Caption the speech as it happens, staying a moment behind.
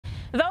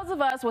Those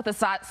of us with a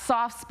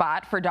soft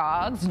spot for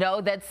dogs know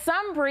that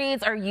some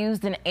breeds are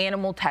used in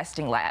animal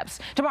testing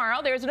labs.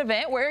 Tomorrow, there's an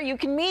event where you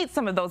can meet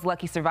some of those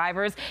lucky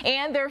survivors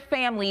and their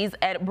families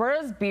at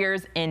Bruz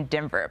Beers in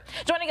Denver.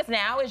 Joining us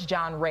now is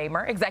John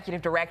Raymer,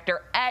 Executive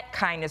Director at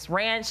Kindness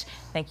Ranch.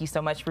 Thank you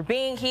so much for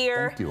being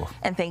here. Thank you.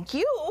 And thank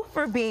you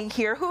for being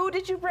here. Who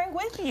did you bring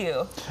with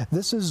you?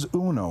 This is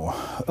Uno.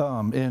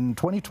 In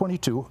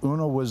 2022,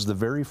 Uno was the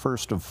very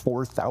first of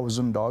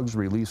 4,000 dogs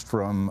released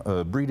from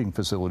a breeding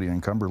facility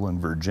in Cumberland,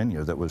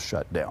 Virginia that was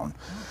shut down.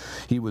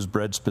 He was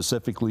bred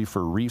specifically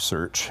for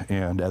research,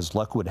 and as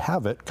luck would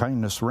have it,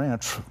 Kindness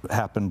Ranch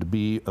happened to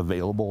be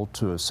available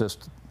to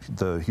assist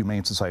the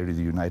Humane Society of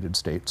the United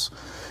States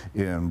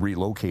in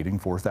relocating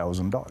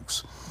 4,000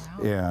 dogs.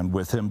 Wow. And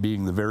with him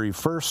being the very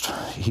first,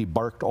 he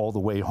barked all the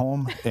way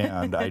home,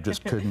 and I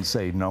just couldn't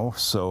say no.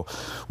 So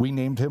we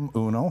named him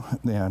Uno,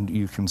 and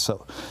you can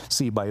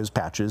see by his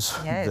patches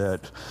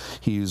that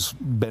he's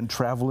been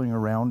traveling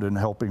around and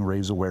helping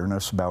raise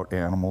awareness about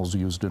animals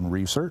used in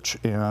research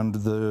and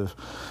the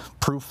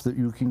proof that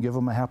you can give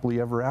them a happily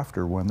ever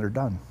after when they're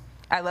done.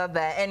 I love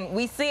that. And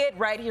we see it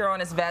right here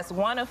on his vest,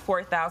 one of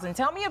 4,000.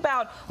 Tell me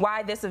about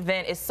why this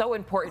event is so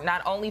important,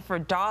 not only for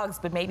dogs,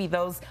 but maybe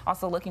those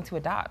also looking to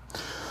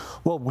adopt.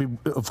 Well, we,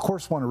 of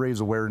course, want to raise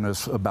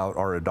awareness about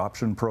our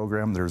adoption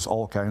program. There's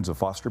all kinds of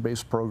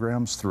foster-based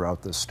programs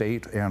throughout the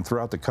state and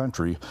throughout the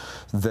country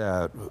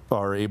that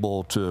are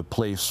able to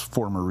place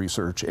former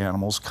research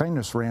animals.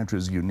 Kindness Ranch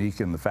is unique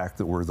in the fact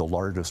that we're the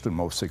largest and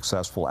most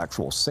successful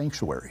actual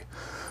sanctuary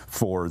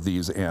for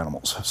these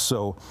animals.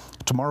 So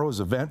tomorrow's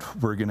event,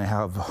 we're going to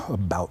have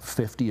about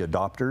 50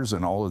 adopters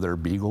and all of their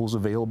beagles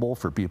available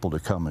for people to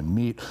come and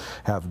meet,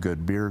 have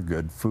good beer,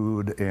 good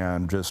food,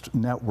 and just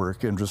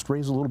network and just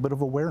raise a little bit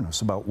of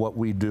awareness about what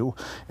we do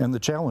and the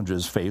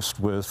challenges faced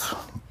with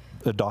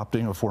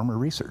adopting a former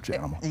research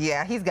animal.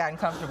 Yeah, he's gotten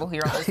comfortable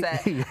here on the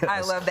set. Yes.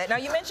 I love that. Now,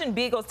 you mentioned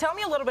beagles. Tell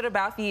me a little bit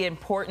about the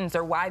importance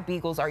or why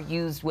beagles are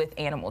used with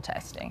animal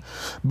testing.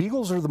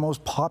 Beagles are the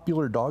most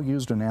popular dog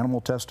used in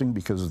animal testing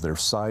because of their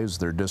size,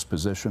 their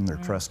disposition, their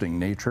trusting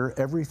nature.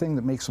 Everything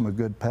that makes them a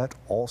good pet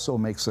also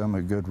makes them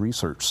a good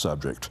research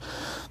subject.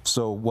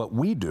 So what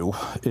we do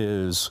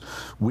is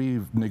we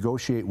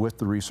negotiate with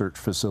the research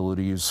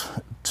facilities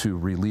to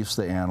release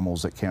the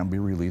animals that can be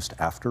released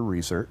after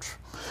research.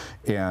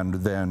 And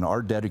then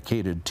our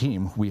dedicated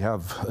team, we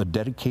have a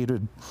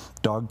dedicated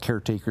dog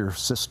caretaker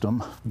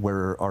system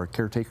where our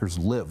caretakers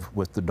live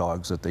with the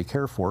dogs that they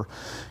care for,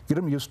 get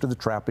them used to the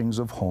trappings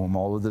of home,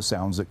 all of the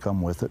sounds that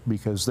come with it,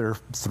 because they're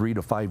 3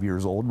 to 5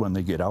 years old when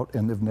they get out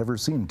and they've never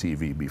seen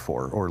TV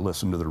before or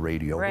listened to the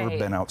radio or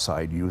been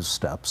outside, used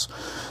steps.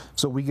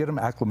 So we get them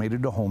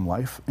acclimated to home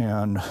life,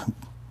 and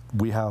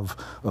we have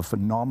a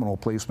phenomenal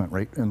placement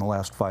rate. In the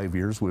last 5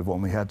 years, we've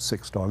only had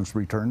 6 dogs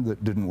returned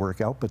that didn't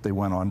work out, but they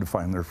went on to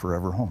find their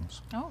forever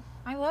homes. Oh,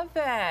 I love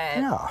that.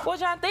 Yeah. Well,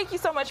 John, thank you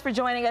so much for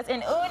joining us.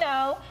 And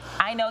Uno,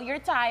 I know you're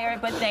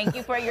tired, but thank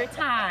you for your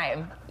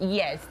time.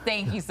 Yes,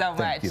 thank you so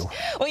much. Thank you.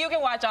 Well, you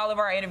can watch all of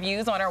our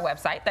interviews on our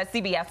website. That's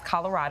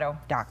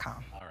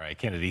cbscolorado.com. All right,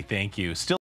 Kennedy, thank you.